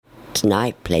It's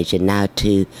my pleasure now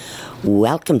to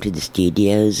welcome to the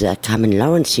studios Carmen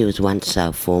Lawrence. She was once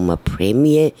our former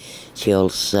premier. She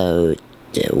also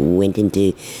went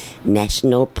into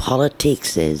national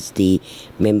politics as the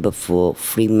member for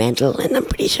Fremantle, and I'm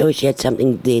pretty sure she had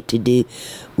something there to do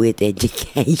with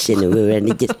education. We were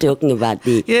only just talking about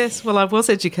the... Yes, well, I was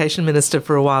Education Minister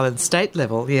for a while at state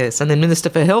level, yes, and then Minister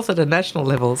for Health at a national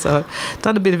level, so I've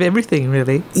done a bit of everything,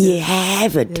 really. You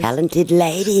have a talented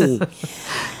lady.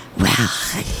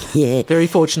 Wow, yeah. Very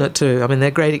fortunate too. I mean, they're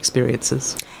great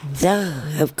experiences. So,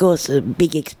 of course, a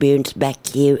big experience back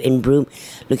here in Broome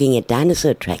looking at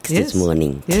dinosaur tracks this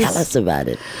morning. Yes. Tell us about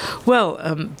it. Well,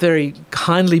 very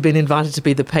kindly been invited to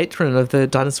be the patron of the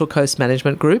Dinosaur Coast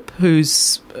Management Group,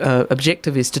 whose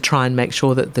objective is to try and make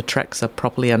sure that the tracks are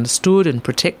properly understood and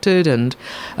protected and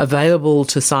available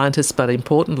to scientists, but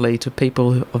importantly to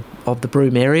people of the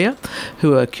Broome area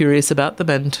who are curious about them,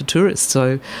 and to tourists.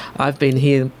 So I've been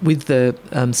here with the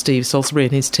Steve Salisbury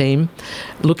and his team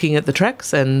looking at the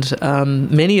tracks, and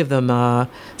many of them are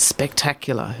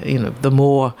spectacular. You know, the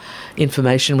more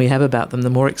information we have about them, the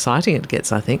more exciting it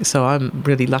gets, I think. So I'm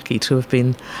really lucky to have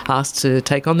been asked to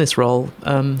take on this role,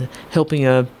 helping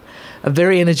a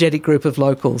very energetic group of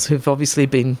locals who've obviously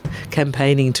been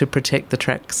campaigning to protect the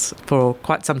tracks for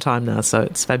quite some time now, so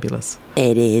it's fabulous.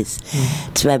 It is.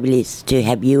 It's fabulous to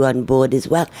have you on board as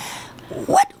well.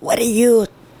 What are your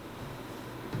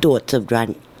thoughts of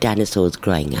dinosaurs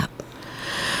growing up?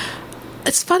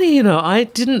 It's funny, you know, I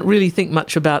didn't really think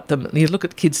much about them. You look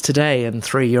at kids today, and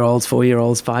 3-year-olds,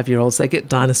 4-year-olds, 5-year-olds, they get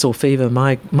dinosaur fever.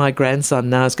 My grandson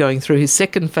now is going through his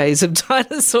second phase of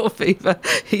dinosaur fever.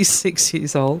 He's 6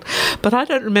 years old. But I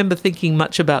don't remember thinking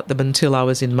much about them until I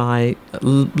was in my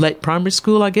late primary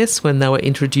school, I guess, when they were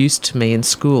introduced to me in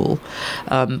school.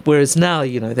 Whereas now,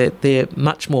 you know, they're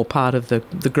much more part of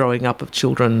the growing up of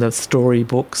children, the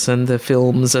storybooks and the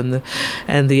films and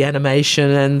the animation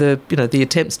and the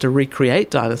attempts to recreate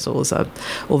dinosaurs,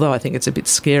 although I think it's a bit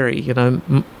scary. You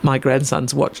know, my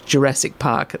grandson's watched Jurassic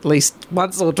Park at least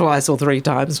once or twice or 3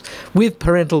 times with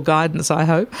parental guidance, I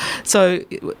hope. So,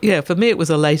 yeah, for me it was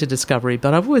a later discovery,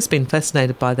 but I've always been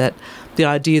fascinated by that, the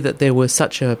idea that there was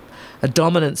such a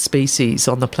dominant species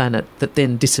on the planet that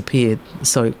then disappeared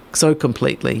so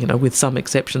completely, you know, with some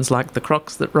exceptions like the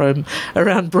crocs that roam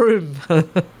around Broome.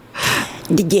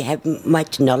 Did you have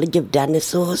much knowledge of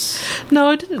dinosaurs? No,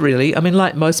 I didn't really. I mean,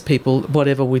 like most people,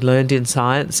 whatever we learned in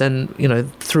science and, you know,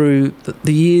 through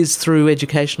the years, through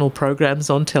educational programs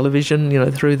on television, you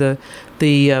know, through the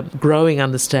growing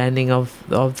understanding of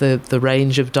the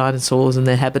range of dinosaurs and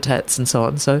their habitats and so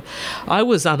on. So I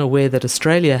was unaware that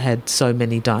Australia had so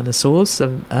many dinosaurs,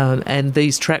 and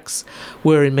these tracks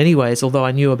were in many ways, although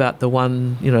I knew about the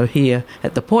one, you know, here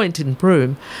at the Point in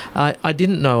Broome, I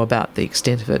didn't know about the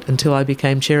extent of it until I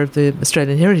became chair of the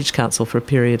Australian Heritage Council for a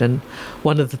period, and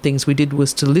one of the things we did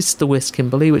was to list the West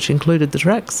Kimberley, which included the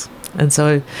tracks. And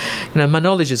so, you know, my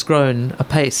knowledge has grown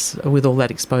apace with all that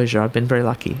exposure. I've been very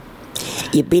lucky.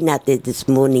 You've been out there this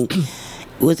morning.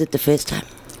 Was it the first time?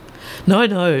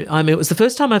 No. I mean, it was the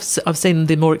first time I've seen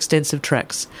the more extensive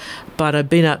tracks, but I've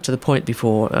been out to the Point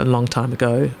before a long time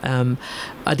ago.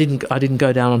 I didn't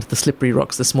go down onto the slippery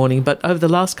rocks this morning, but over the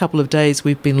last couple of days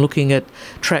we've been looking at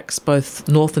tracks both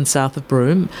north and south of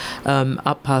Broome,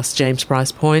 up past James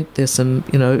Price Point. There's some,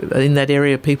 you know, in that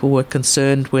area people were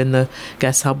concerned when the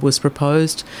gas hub was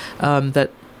proposed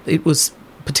that it was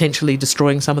potentially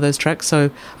destroying some of those tracks.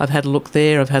 So I've had a look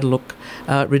there. I've had a look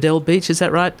Riddell Beach, is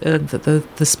that right?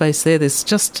 The space there. There's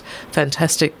just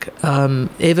fantastic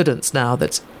evidence now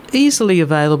that's easily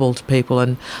available to people,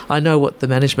 and I know what the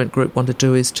management group want to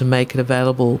do is to make it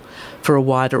available for a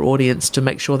wider audience, to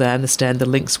make sure they understand the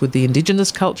links with the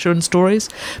Indigenous culture and stories,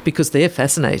 because they're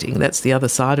fascinating. That's the other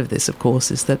side of this, of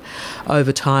course, is that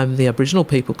over time the Aboriginal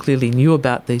people clearly knew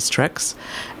about these tracks,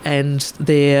 and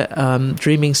their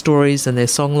dreaming stories and their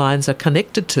songlines are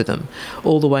connected to them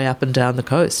all the way up and down the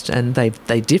coast, and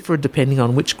they differ depending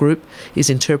on which group is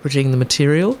interpreting the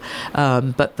material,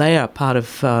 but they are part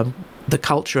of the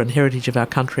culture and heritage of our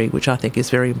country, which I think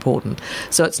is very important.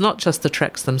 So it's not just the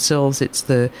tracks themselves, it's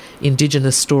the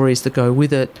Indigenous stories that go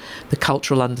with it, the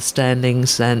cultural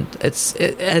understandings, and it's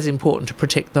as important to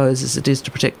protect those as it is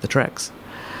to protect the tracks.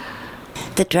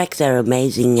 The tracks are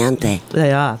amazing, aren't they?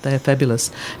 They are. They're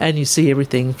fabulous. And you see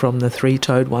everything from the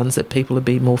three-toed ones that people have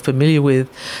been more familiar with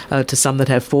to some that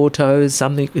have four toes.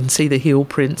 Some you can see the heel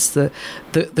prints, the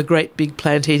great big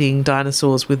plant-eating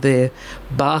dinosaurs with their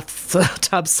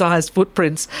bathtub-sized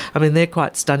footprints. I mean, they're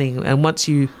quite stunning. And once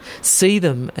you see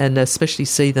them, and especially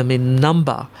see them in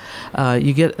number,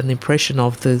 you get an impression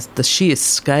of the sheer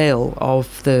scale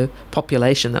of the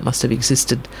population that must have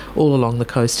existed all along the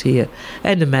coast here.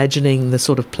 And imagining the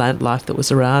sort of plant life that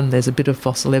was around. There's a bit of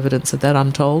fossil evidence of that,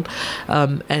 I'm told,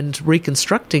 and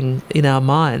reconstructing in our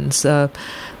minds that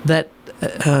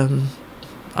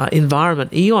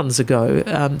environment eons ago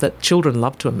that children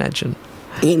love to imagine.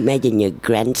 Imagine your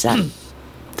grandson.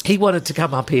 He wanted to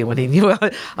come up here when he knew.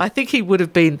 I think he would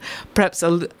have been perhaps a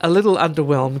little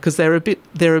underwhelmed because they're a bit,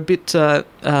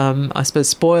 I suppose,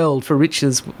 spoiled for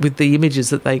riches with the images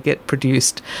that they get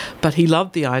produced. But he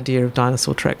loved the idea of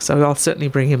dinosaur tracks, so I'll certainly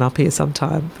bring him up here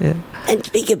sometime. Yeah. And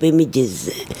speaking of images,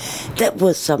 that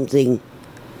was something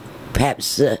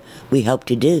perhaps we hope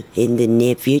to do in the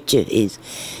near future, is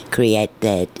create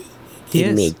that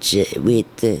image.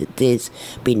 There's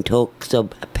been talks of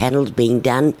panels being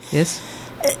done. Yes.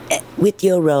 With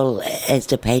your role as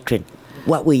the patron,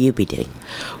 what will you be doing?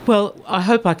 Well, I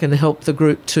hope I can help the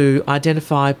group to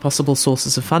identify possible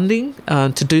sources of funding,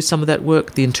 to do some of that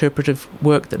work, the interpretive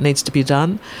work that needs to be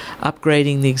done,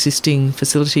 upgrading the existing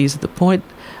facilities at the point,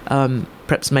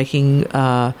 perhaps making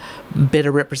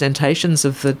better representations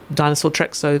of the dinosaur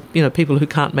tracks so, people who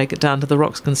can't make it down to the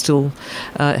rocks can still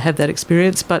have that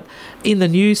experience. But in the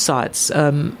new sites,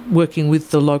 working with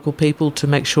the local people to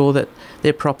make sure that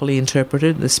they're properly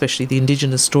interpreted, especially the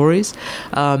Indigenous stories,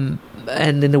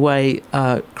 and in a way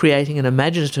creating an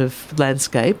imaginative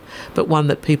landscape, but one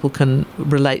that people can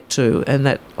relate to. And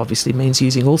that obviously means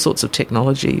using all sorts of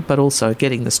technology, but also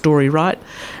getting the story right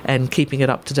and keeping it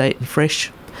up to date and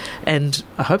fresh. And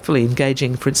hopefully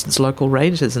engaging, for instance, local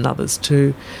rangers and others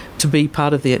to be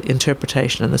part of the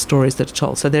interpretation and the stories that are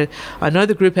told. So I know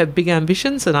the group have big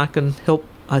ambitions, and I can help,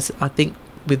 I think,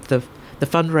 with the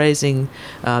fundraising,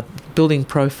 building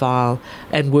profile,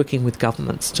 and working with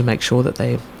governments to make sure that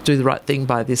they do the right thing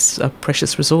by this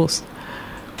precious resource.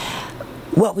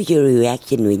 What was your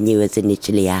reaction when you was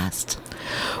initially asked?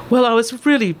 Well, I was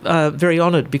really very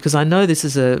honoured because I know this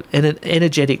is an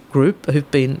energetic group who've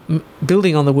been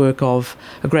building on the work of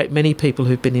a great many people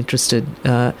who've been interested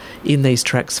in these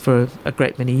tracks for a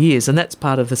great many years, and that's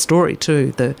part of the story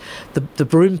too. The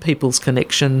Broome people's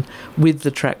connection with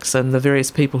the tracks and the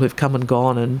various people who've come and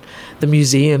gone, and the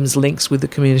museum's links with the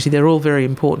community—they're all very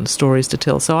important stories to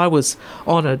tell. So I was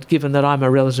honoured, given that I'm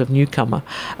a relative newcomer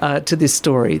to this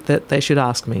story, that they should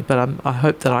ask me. But I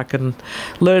hope that I can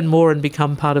learn more and become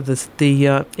part of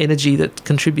the energy that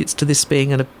contributes to this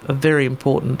being a very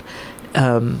important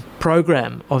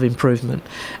program of improvement,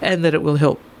 and that it will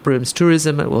help Broome's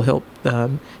tourism, it will help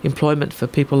employment for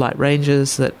people like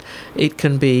rangers, that it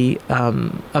can be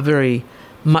a very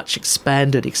much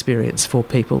expanded experience for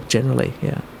people generally.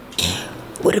 Yeah.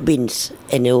 Would have been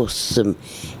an awesome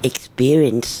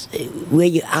experience. Were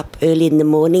you up early in the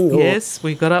morning? Or? Yes,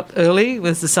 we got up early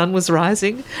as the sun was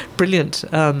rising. Brilliant,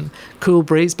 cool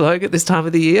breeze blowing at this time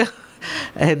of the year,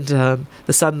 and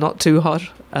the sun not too hot,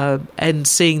 and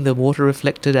seeing the water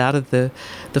reflected out of the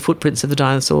footprints of the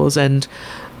dinosaurs, and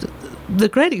the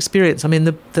great experience. I mean,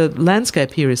 the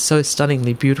landscape here is so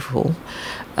stunningly beautiful.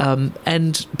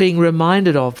 And being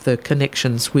reminded of the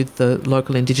connections with the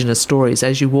local Indigenous stories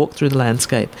as you walk through the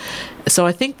landscape. So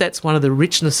I think that's one of the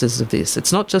richnesses of this.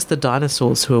 It's not just the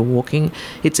dinosaurs who are walking,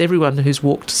 it's everyone who's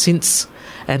walked since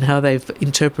and how they've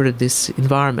interpreted this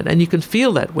environment. And you can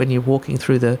feel that when you're walking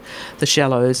through the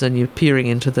shallows and you're peering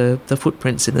into the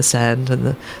footprints in the sand,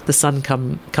 and the sun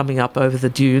coming up over the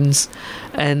dunes,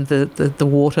 and the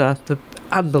water, the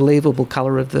unbelievable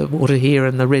colour of the water here,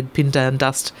 and the red pindan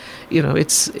dust.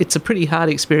 It's a pretty hard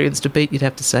experience to beat, you'd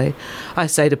have to say.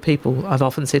 I've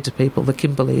often said to people, the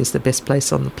Kimberley is the best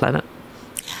place on the planet.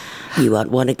 You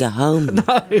won't want to go home.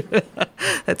 No,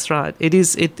 that's right. It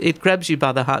is. It grabs you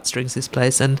by the heartstrings, this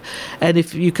place, and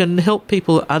if you can help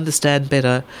people understand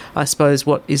better, I suppose,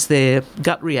 what is their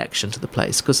gut reaction to the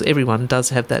place, because everyone does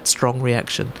have that strong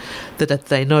reaction, that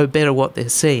they know better what they're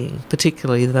seeing,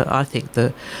 particularly I think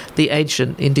the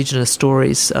ancient Indigenous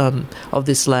stories of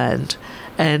this land,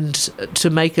 and to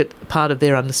make it part of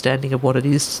their understanding of what it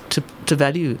is to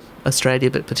value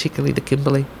Australia, but particularly the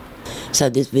Kimberley. So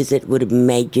this visit would have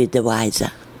made you the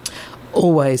wiser?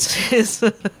 Always, yes.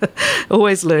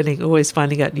 Always learning, always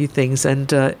finding out new things.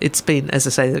 And it's been, as I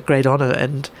say, a great honour.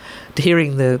 And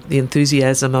hearing the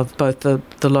enthusiasm of both the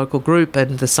local group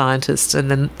and the scientists,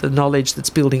 and then the knowledge that's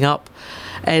building up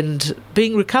and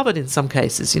being recovered in some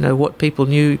cases, what people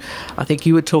knew. I think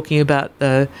you were talking about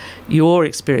your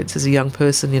experience as a young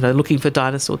person, looking for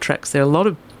dinosaur tracks. There are a lot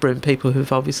of Broome people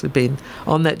who've obviously been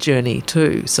on that journey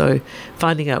too. So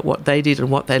finding out what they did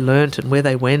and what they learnt and where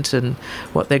they went and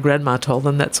what their grandma told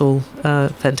them, that's all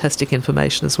fantastic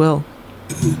information as well.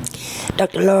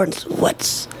 Dr. Lawrence,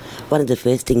 what's one of the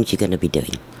first things you're going to be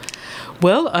doing?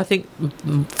 Well, I think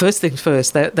first things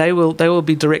first, they will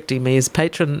be directing me as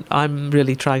patron. I'm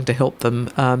really trying to help them,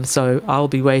 so I'll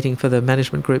be waiting for the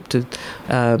management group to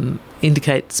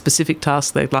indicate specific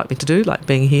tasks they'd like me to do, like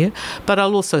being here. But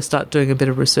I'll also start doing a bit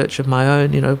of research of my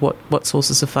own. What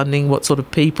sources of funding, what sort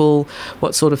of people,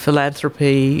 what sort of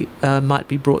philanthropy might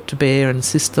be brought to bear and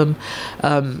system.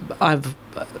 I've,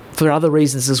 for other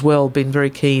reasons as well, been very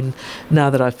keen, now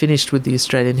that I've finished with the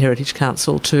Australian Heritage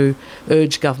Council, to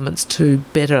urge governments to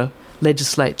better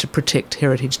legislate to protect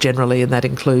heritage generally, and that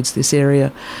includes this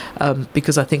area,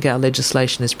 because I think our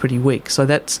legislation is pretty weak. So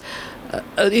that's,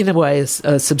 in a way,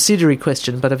 a subsidiary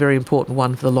question, but a very important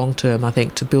one for the long term, I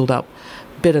think, to build up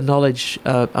better knowledge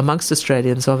amongst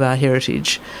Australians of our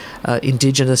heritage,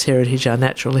 Indigenous heritage, our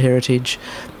natural heritage,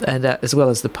 and as well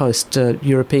as the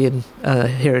post-European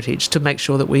heritage, to make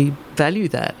sure that we value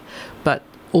that, but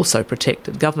also protect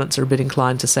it. Governments are a bit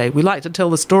inclined to say, we like to tell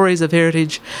the stories of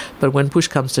heritage, but when push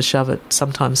comes to shove, it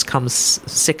sometimes comes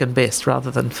second best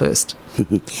rather than first.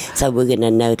 So we're going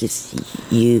to notice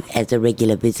you as a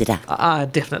regular visitor?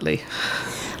 Definitely.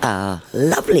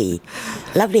 Lovely.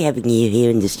 Lovely having you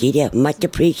here in the studio. Much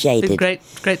appreciated. It's been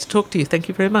great to talk to you. Thank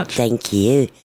you very much. Thank you.